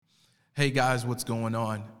Hey guys, what's going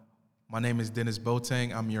on? My name is Dennis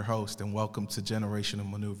Boateng. I'm your host, and welcome to Generational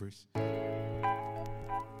Maneuvers.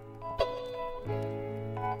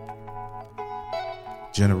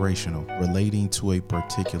 Generational, relating to a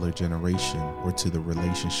particular generation or to the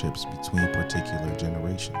relationships between particular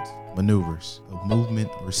generations. Maneuvers, a movement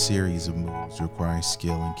or series of moves requiring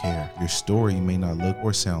skill and care. Your story may not look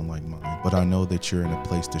or sound like mine, but I know that you're in a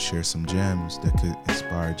place to share some gems that could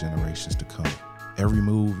inspire generations to come. Every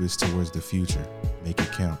move is towards the future. Make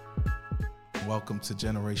it count. Welcome to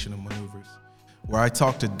Generational Maneuvers, where I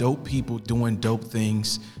talk to dope people doing dope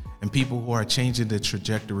things and people who are changing the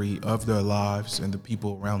trajectory of their lives and the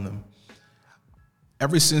people around them.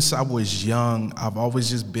 Ever since I was young, I've always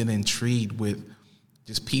just been intrigued with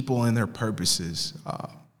just people and their purposes,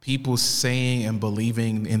 people saying and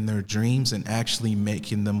believing in their dreams and actually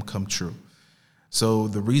making them come true. So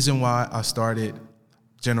the reason why I started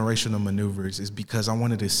Generational Maneuvers is because I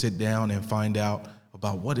wanted to sit down and find out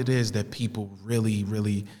about what it is that people really,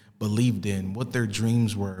 really believed in, what their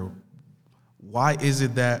dreams were. Why is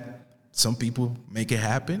it that some people make it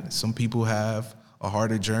happen, some people have a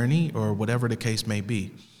harder journey, or whatever the case may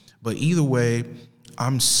be? But either way,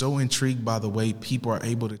 I'm so intrigued by the way people are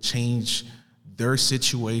able to change their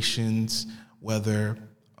situations, whether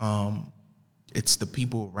it's the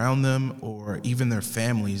people around them or even their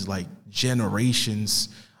families, like generations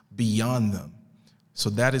beyond them. So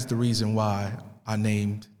that is the reason why I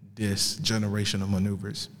named this Generational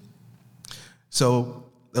Maneuvers. So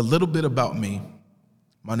a little bit about me.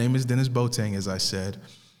 My name is Dennis Boateng, as I said.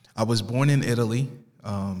 I was born in Italy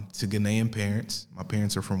to Ghanaian parents. My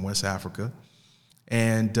parents are from West Africa,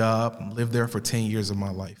 and lived there for 10 years of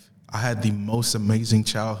my life. I had the most amazing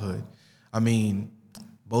childhood. I mean,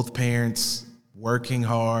 both parents working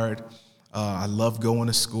hard. I loved going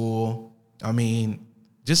to school. I mean,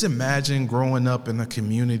 just imagine growing up in a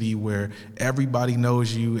community where everybody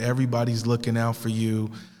knows you, everybody's looking out for you.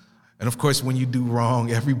 And of course, when you do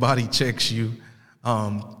wrong, everybody checks you.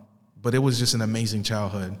 But it was just an amazing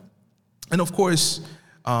childhood. And of course,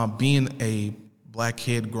 being a black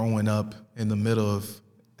kid growing up in the middle of,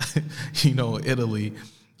 Italy,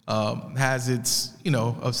 has its,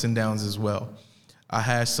 ups and downs as well. I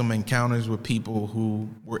had some encounters with people who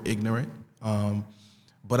were ignorant,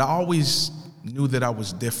 but I always knew that I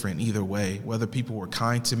was different either way, whether people were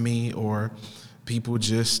kind to me or people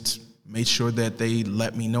just made sure that they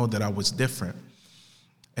let me know that I was different.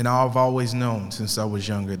 And I've always known since I was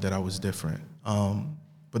younger that I was different.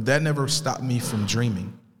 But that never stopped me from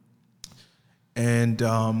dreaming. And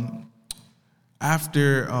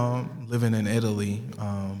after living in Italy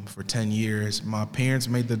for 10 years, my parents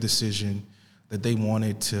made the decision that they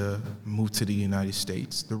wanted to move to the United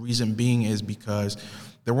States. The reason being is because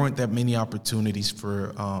there weren't that many opportunities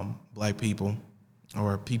for black people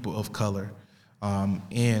or people of color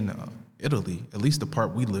in Italy, at least the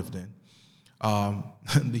part we lived in.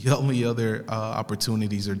 The only other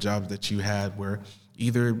opportunities or jobs that you had were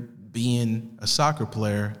either being a soccer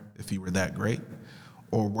player, if you were that great,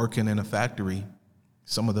 or working in a factory,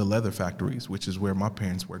 some of the leather factories, which is where my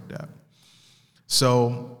parents worked at.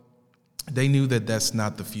 So they knew that that's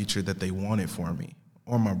not the future that they wanted for me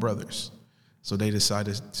or my brothers. So they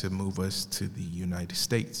decided to move us to the United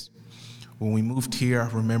States. When we moved here, I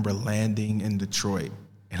remember landing in Detroit,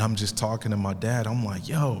 and I'm just talking to my dad. I'm like,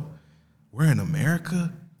 yo, we're in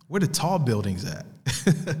America? Where the tall buildings at?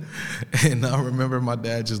 And I remember my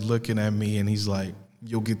dad just looking at me, and he's like,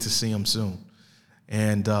 you'll get to see them soon.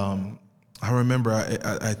 And I remember,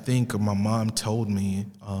 I think my mom told me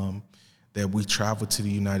that we traveled to the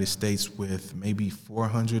United States with maybe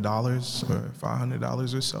 $400 or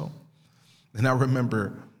 $500 or so. And I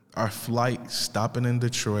remember our flight stopping in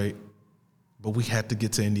Detroit, but we had to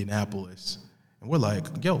get to Indianapolis. And we're like,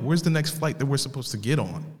 yo, where's the next flight that we're supposed to get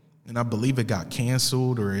on? And I believe it got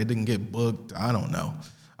canceled or it didn't get booked. I don't know.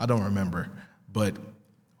 I don't remember. But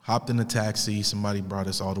hopped in a taxi. Somebody brought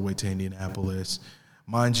us all the way to Indianapolis.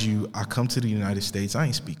 Mind you, I come to the United States. I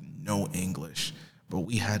ain't speak no English, but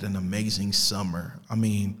we had an amazing summer. I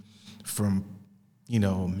mean, from,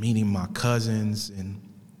 meeting my cousins and,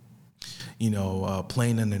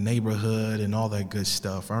 playing in the neighborhood and all that good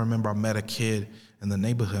stuff. I remember I met a kid in the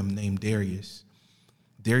neighborhood named Darius.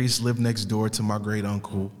 Darius lived next door to my great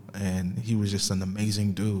uncle, and he was just an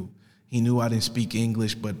amazing dude. He knew I didn't speak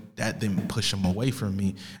English, but that didn't push him away from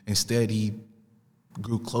me. Instead, he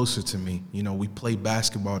grew closer to me. We played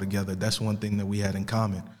basketball together. That's one thing that we had in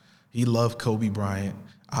common. He loved Kobe Bryant.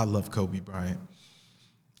 I love Kobe Bryant.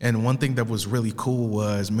 And one thing that was really cool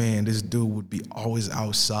was, man, this dude would be always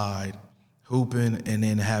outside hooping and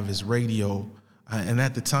then have his radio And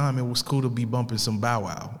at the time, it was cool to be bumping some Bow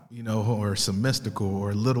Wow, or some Mystical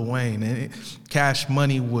or Lil Wayne. And Cash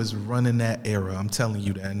Money was running that era. I'm telling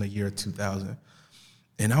you that in the year 2000.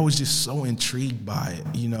 And I was just so intrigued by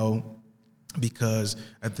it, because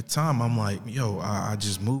at the time I'm like, I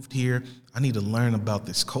just moved here. I need to learn about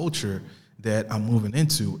this culture that I'm moving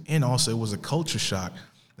into. And also it was a culture shock.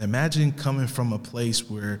 Imagine coming from a place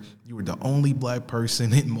where you were the only black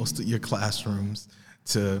person in most of your classrooms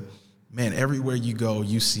to, man, everywhere you go,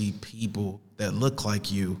 you see people that look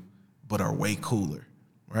like you but are way cooler,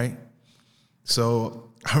 right? So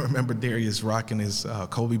I remember Darius rocking his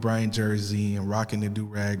Kobe Bryant jersey and rocking the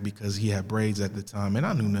do-rag because he had braids at the time, and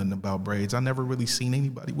I knew nothing about braids. I never really seen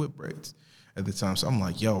anybody with braids at the time, so I'm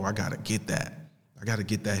like, I got to get that. I got to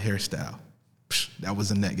get that hairstyle. That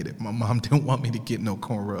was a negative. My mom didn't want me to get no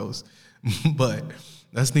cornrows, but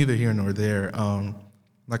that's neither here nor there.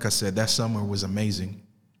 Like I said, that summer was amazing.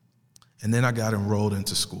 And then I got enrolled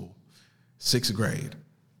into school, 6th grade.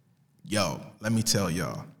 Let me tell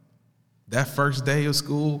y'all, that first day of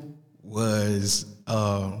school was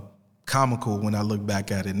comical when I look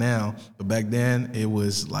back at it now. But back then, it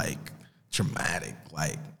was like traumatic.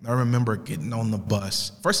 Like, I remember getting on the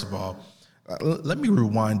bus. First of all, let me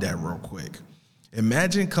rewind that real quick.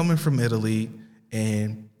 Imagine coming from Italy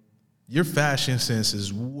and your fashion sense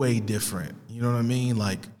is way different. You know what I mean?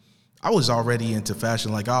 Like, I was already into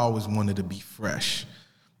fashion. Like, I always wanted to be fresh.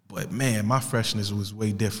 But, man, my freshness was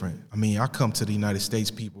way different. I mean, I come to the United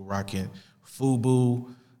States, people rocking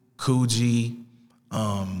FUBU, Coogi.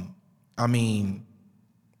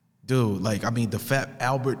 The Fat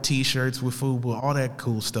Albert T-shirts with FUBU, all that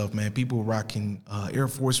cool stuff, man. People rocking Air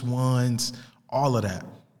Force Ones, all of that.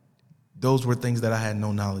 Those were things that I had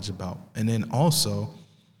no knowledge about. And then also,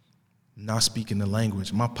 not speaking the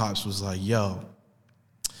language, my pops was like,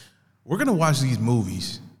 we're going to watch these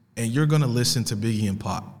movies, and you're going to listen to Biggie and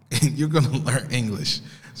Pac, and you're going to learn English.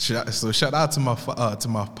 So shout out to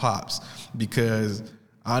my pops, because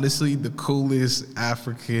honestly, the coolest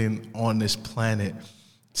African on this planet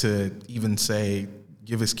to even say,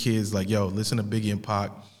 give his kids like, listen to Biggie and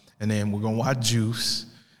Pac, and then we're going to watch Juice.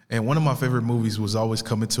 And one of my favorite movies was always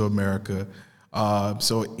Coming to America.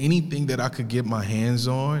 So anything that I could get my hands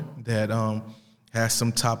on that has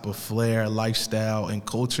some type of flair, lifestyle, and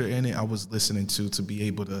culture in it, I was listening to be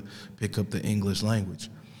able to pick up the English language.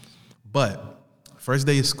 But first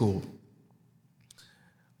day of school,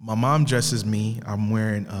 my mom dresses me. I'm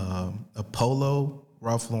wearing a polo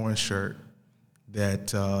Ralph Lauren shirt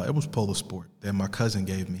that it was Polo Sport that my cousin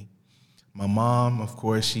gave me. My mom, of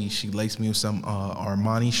course, she laced me with some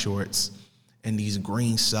Armani shorts and these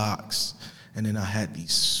green socks, and then I had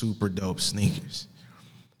these super dope sneakers.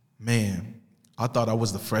 Man, I thought I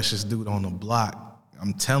was the freshest dude on the block.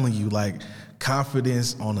 I'm telling you, like,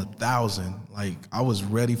 confidence on 1,000. Like, I was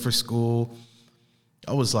ready for school.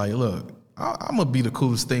 I was like, look, I'm going to be the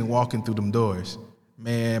coolest thing walking through them doors.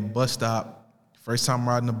 Man, bus stop, first time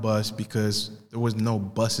riding the bus, because there was no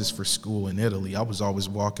buses for school in Italy. I was always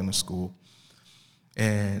walking to school.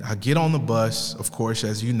 And I get on the bus, of course,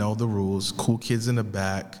 as you know the rules, cool kids in the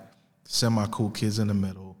back, semi-cool kids in the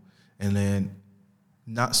middle, and then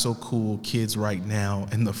not so cool kids right now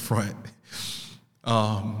in the front.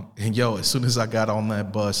 As soon as I got on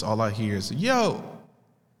that bus, all I hear is,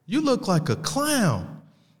 you look like a clown.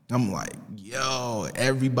 I'm like,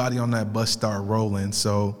 everybody on that bus started rolling.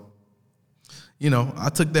 So, I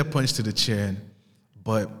took that punch to the chin,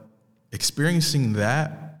 but experiencing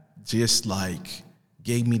that just like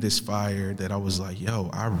gave me this fire that I was like,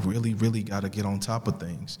 I really, really got to get on top of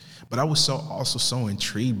things. But I was also so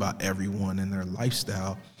intrigued by everyone and their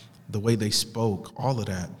lifestyle, the way they spoke, all of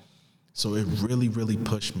that. So it really, really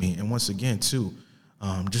pushed me. And once again, too,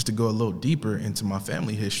 just to go a little deeper into my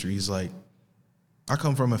family history, is like, I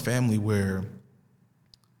come from a family where,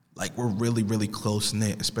 like, we're really, really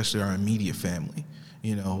close-knit, especially our immediate family.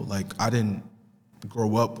 Like, I didn't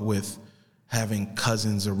grow up with having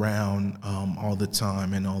cousins around all the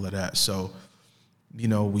time and all of that. So,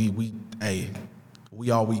 we all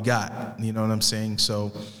we got, you know what I'm saying?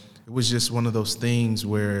 So it was just one of those things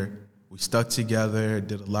where we stuck together,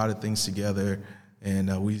 did a lot of things together,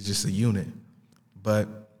 and we just a unit. But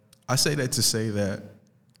I say that to say that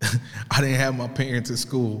I didn't have my parents at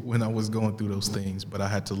school when I was going through those things, but I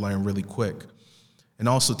had to learn really quick. And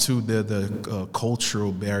also, too, the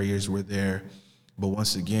cultural barriers were there. But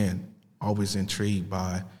once again, always intrigued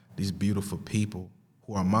by these beautiful people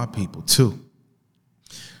who are my people, too.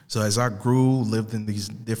 So as I grew, lived in these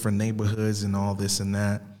different neighborhoods and all this and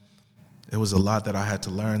that, it was a lot that I had to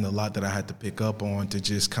learn, a lot that I had to pick up on to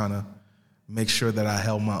just kind of make sure that I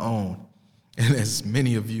held my own. And as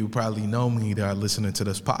many of you probably know me that are listening to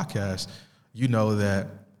this podcast, you know that,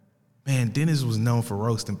 man, Dennis was known for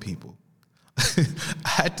roasting people. I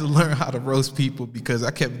had to learn how to roast people because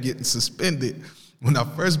I kept getting suspended when I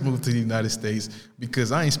first moved to the United States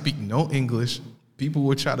because I ain't speak no English. People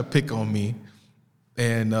would try to pick on me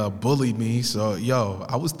and bully me. So,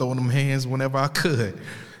 I was throwing them hands whenever I could.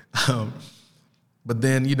 But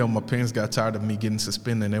then, my parents got tired of me getting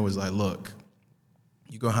suspended, and they was like, look,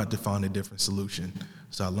 you're going to have to find a different solution.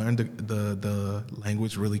 So I learned the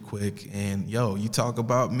language really quick. And, you talk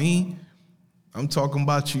about me, I'm talking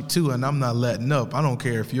about you too, and I'm not letting up. I don't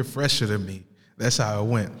care if you're fresher than me. That's how it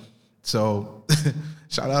went. So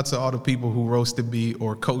shout out to all the people who roasted me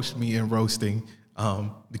or coached me in roasting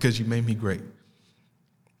because you made me great.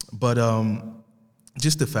 But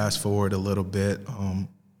just to fast forward a little bit,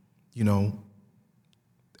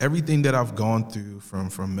 everything that I've gone through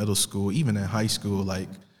from middle school, even in high school, it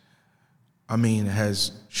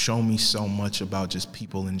has shown me so much about just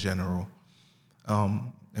people in general.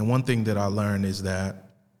 And one thing that I learned is that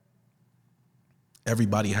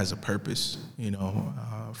everybody has a purpose,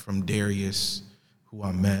 from Darius, who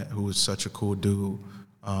I met, who was such a cool dude,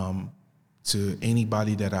 to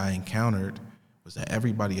anybody that I encountered, was that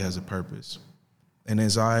everybody has a purpose. And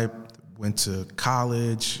as I went to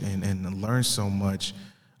college and learned so much,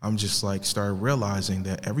 I'm just started realizing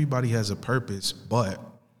that everybody has a purpose, but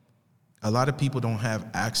a lot of people don't have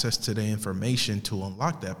access to the information to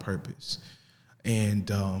unlock that purpose. And,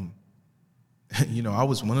 I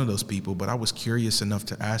was one of those people, but I was curious enough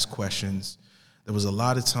to ask questions. There was a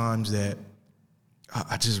lot of times that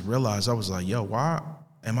I just realized, I was like, why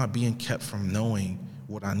am I being kept from knowing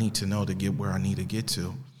what I need to know to get where I need to get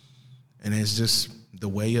to? And it's just the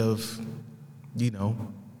way of,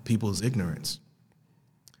 people's ignorance.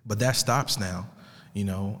 But that stops now.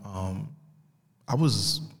 I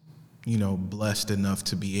was, blessed enough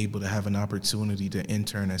to be able to have an opportunity to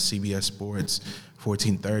intern at CBS Sports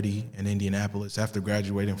 1430 in Indianapolis after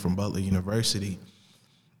graduating from Butler University,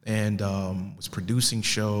 and was producing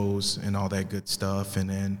shows and all that good stuff. And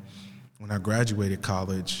then when I graduated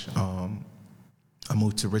college, I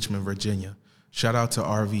moved to Richmond, Virginia. Shout out to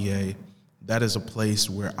RVA. That is a place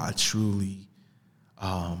where I truly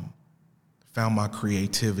found my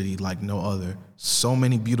creativity like no other. So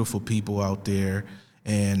many beautiful people out there.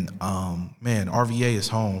 And, RVA is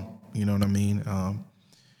home. You know what I mean?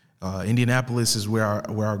 Indianapolis is where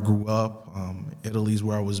I grew up. Italy's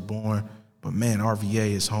where I was born. But, man,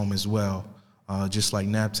 RVA is home as well, just like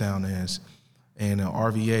Naptown is. And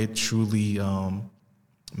RVA truly,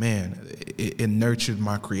 it nurtured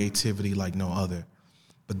my creativity like no other.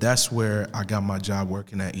 But that's where I got my job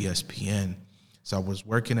working at ESPN. So I was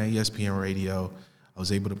working at ESPN Radio. I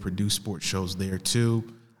was able to produce sports shows there too.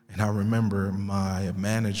 And I remember my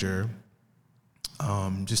manager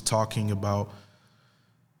just talking about,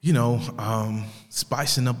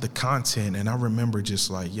 spicing up the content. And I remember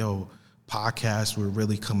just podcasts were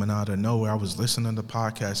really coming out of nowhere. I was listening to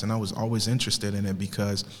podcasts, and I was always interested in it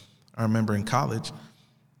because I remember in college,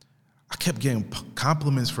 I kept getting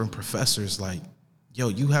compliments from professors like,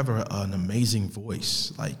 you have an amazing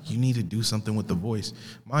voice. You need to do something with the voice.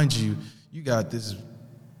 Mind you, you got this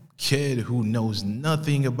kid who knows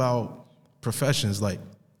nothing about professions.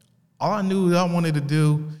 All I knew I wanted to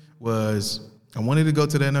do was I wanted to go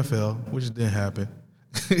to the NFL, which didn't happen.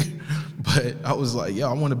 But I was like,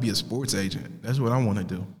 I want to be a sports agent. That's what I want to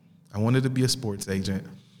do. I wanted to be a sports agent.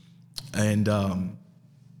 And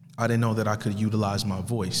I didn't know that I could utilize my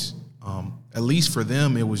voice. At least for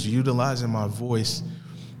them, it was utilizing my voice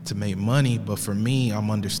to make money. But for me,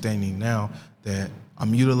 I'm understanding now that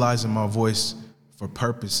I'm utilizing my voice for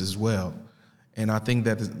purpose as well. And I think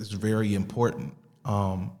that is very important.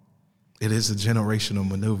 It is a generational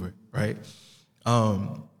maneuver, right?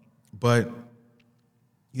 But,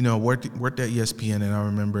 worked at ESPN, and I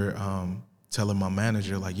remember telling my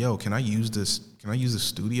manager, can I use this? Can I use the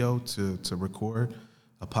studio to record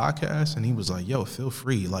a podcast? And he was like, feel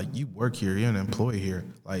free. You work here, you're an employee here.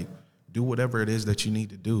 Do whatever it is that you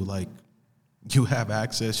need to do. You have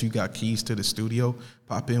access, you got keys to the studio,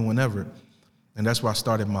 pop in whenever. And that's where I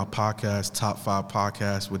started my podcast, Top 5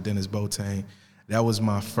 Podcast with Dennis Botain. That was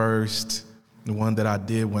my first one that I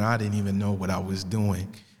did when I didn't even know what I was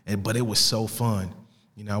doing. But it was so fun.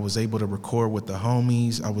 I was able to record with the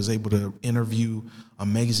homies. I was able to interview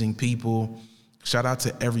amazing people. Shout out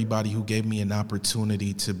to everybody who gave me an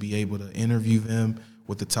opportunity to be able to interview them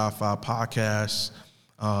with the Top 5 Podcasts.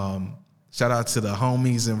 Shout out to the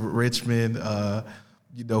homies in Richmond,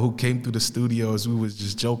 who came through the studios. We was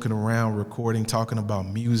just joking around, recording, talking about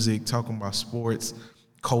music, talking about sports,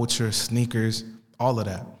 culture, sneakers, all of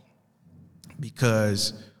that.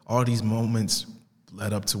 because all these moments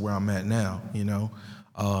led up to where I'm at now,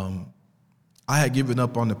 I had given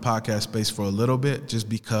up on the podcast space for a little bit just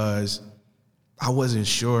because I wasn't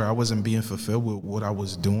sure. I wasn't being fulfilled with what I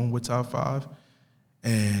was doing with Top 5.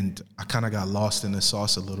 And I kind of got lost in the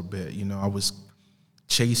sauce a little bit. I was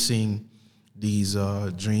chasing these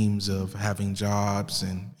dreams of having jobs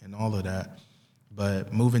and all of that.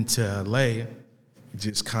 But moving to LA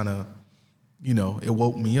just kind of, it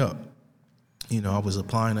woke me up. I was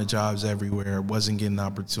applying to jobs everywhere, wasn't getting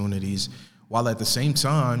opportunities, while at the same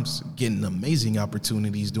time getting amazing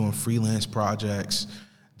opportunities doing freelance projects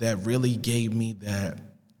that really gave me that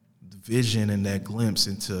vision and that glimpse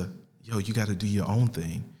into, you got to do your own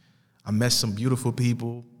thing. I met some beautiful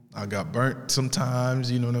people. I got burnt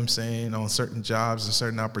sometimes, on certain jobs and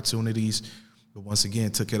certain opportunities. But once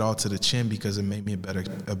again, took it all to the chin because it made me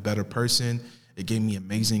a better person. It gave me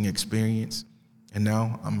amazing experience. And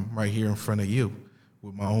now I'm right here in front of you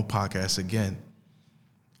with my own podcast again.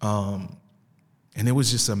 And it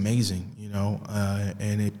was just amazing,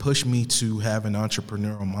 and it pushed me to have an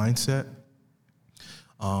entrepreneurial mindset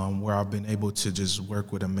where I've been able to just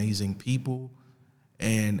work with amazing people.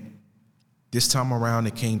 And this time around,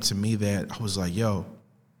 it came to me that I was like,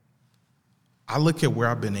 I look at where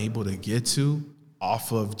I've been able to get to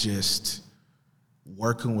off of just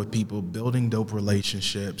working with people, building dope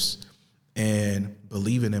relationships, and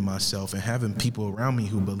believing in myself and having people around me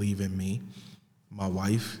who believe in me. My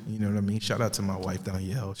wife, Shout out to my wife,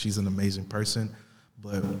 Danielle. She's an amazing person,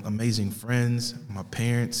 but amazing friends, my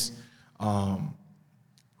parents,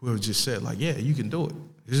 who have just said, you can do it.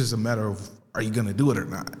 It's just a matter of, are you going to do it or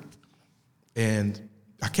not? And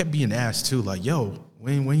I kept being asked too,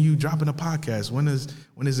 when you dropping a podcast, when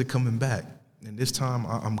is it coming back? And this time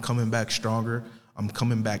I'm coming back stronger. I'm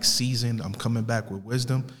coming back seasoned. I'm coming back with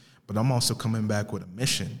wisdom, but I'm also coming back with a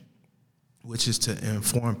mission, which is to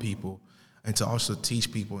inform people and to also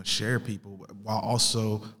teach people and share people while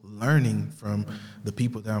also learning from the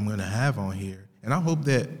people that I'm going to have on here. And I hope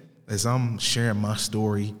that as I'm sharing my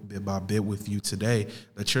story bit by bit with you today,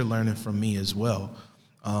 that you're learning from me as well.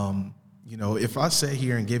 If I sat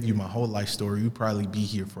here and give you my whole life story, we'd probably be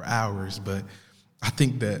here for hours. But I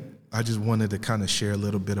think that I just wanted to kind of share a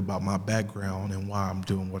little bit about my background and why I'm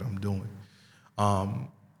doing what I'm doing.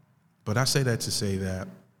 But I say that to say that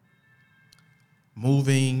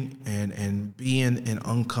moving and being in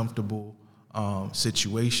uncomfortable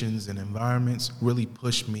situations and environments really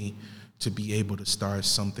pushed me to be able to start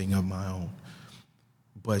something of my own.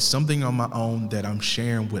 But something on my own that I'm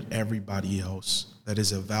sharing with everybody else, that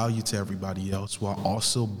is of value to everybody else, while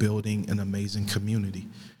also building an amazing community,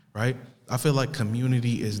 right? I feel like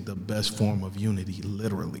community is the best form of unity,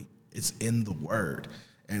 literally. It's in the word.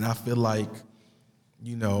 And I feel like,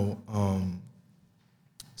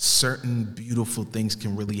 certain beautiful things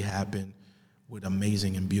can really happen with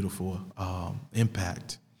amazing and beautiful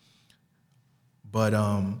impact. But,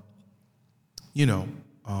 I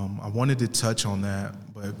wanted to touch on that.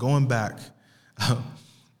 But going back,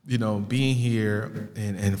 being here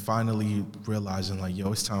and finally realizing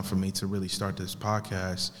it's time for me to really start this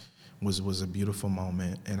podcast was a beautiful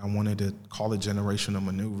moment. And I wanted to call it Generational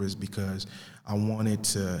Maneuvers because I wanted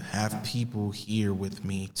to have people here with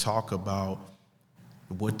me talk about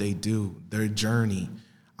what they do, their journey.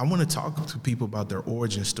 I want to talk to people about their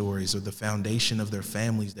origin stories or the foundation of their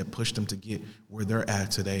families that pushed them to get where they're at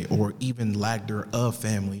today, or even lack thereof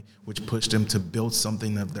family, which pushed them to build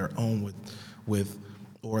something of their own with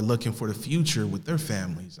or looking for the future with their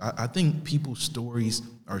families. I think people's stories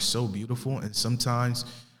are so beautiful, and sometimes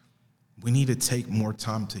we need to take more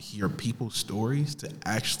time to hear people's stories to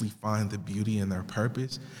actually find the beauty in their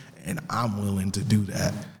purpose, and I'm willing to do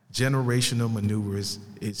that. Generational Maneuvers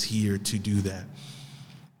is here to do that,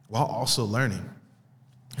 while also learning,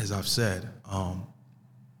 as I've said.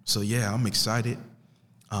 So yeah, I'm excited.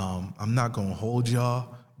 I'm not gonna hold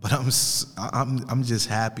y'all, but I'm just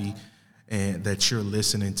happy and that you're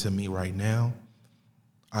listening to me right now.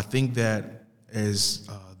 I think that as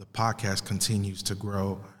the podcast continues to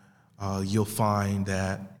grow, you'll find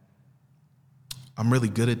that I'm really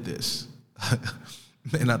good at this.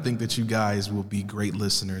 And I think that you guys will be great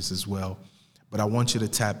listeners as well. But I want you to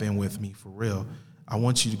tap in with me for real. I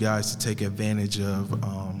want you guys to take advantage of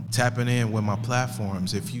tapping in with my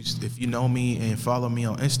platforms. If you know me and follow me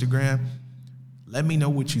on Instagram, let me know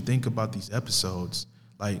what you think about these episodes.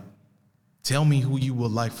 Tell me who you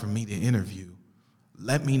would like for me to interview.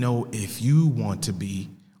 Let me know if you want to be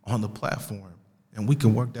on the platform, and we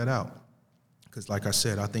can work that out. Because like I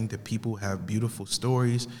said, I think that people have beautiful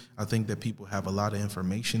stories. I think that people have a lot of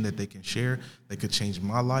information that they can share that could change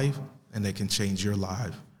my life and that can change your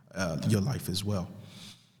life your life as well.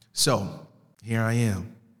 So here I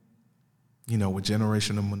am, with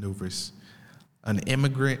Generational Maneuvers, an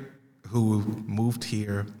immigrant who moved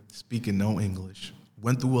here speaking no English,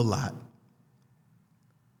 went through a lot,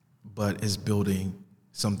 but is building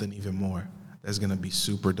something even more that's going to be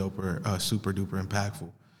super duper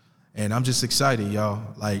impactful. And I'm just excited, y'all.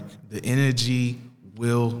 Like, the energy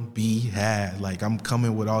will be had. Like, I'm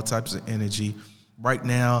coming with all types of energy. Right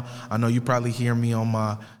now, I know you probably hear me on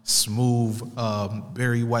my smooth,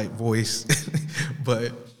 Barry White voice,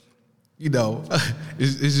 but,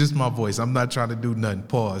 it's just my voice. I'm not trying to do nothing.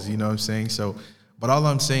 Pause, you know what I'm saying? So, but all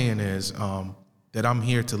I'm saying is that I'm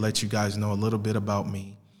here to let you guys know a little bit about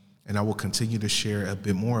me, and I will continue to share a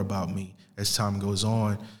bit more about me as time goes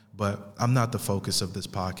on. But I'm not the focus of this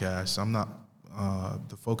podcast. I'm not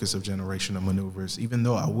the focus of Generational Maneuvers, even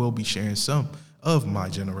though I will be sharing some of my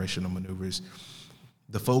Generational Maneuvers.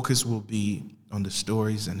 The focus will be on the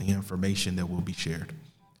stories and the information that will be shared.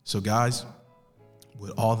 So, guys,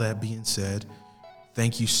 with all that being said,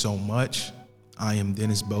 thank you so much. I am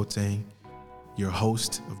Dennis Boateng, your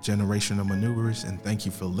host of Generational Maneuvers, and thank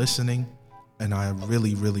you for listening. And I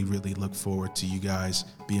really, really, really look forward to you guys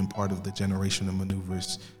being part of the Generational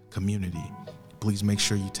Maneuvers community. Please make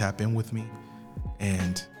sure you tap in with me.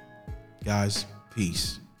 And guys,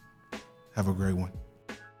 peace. Have a great one.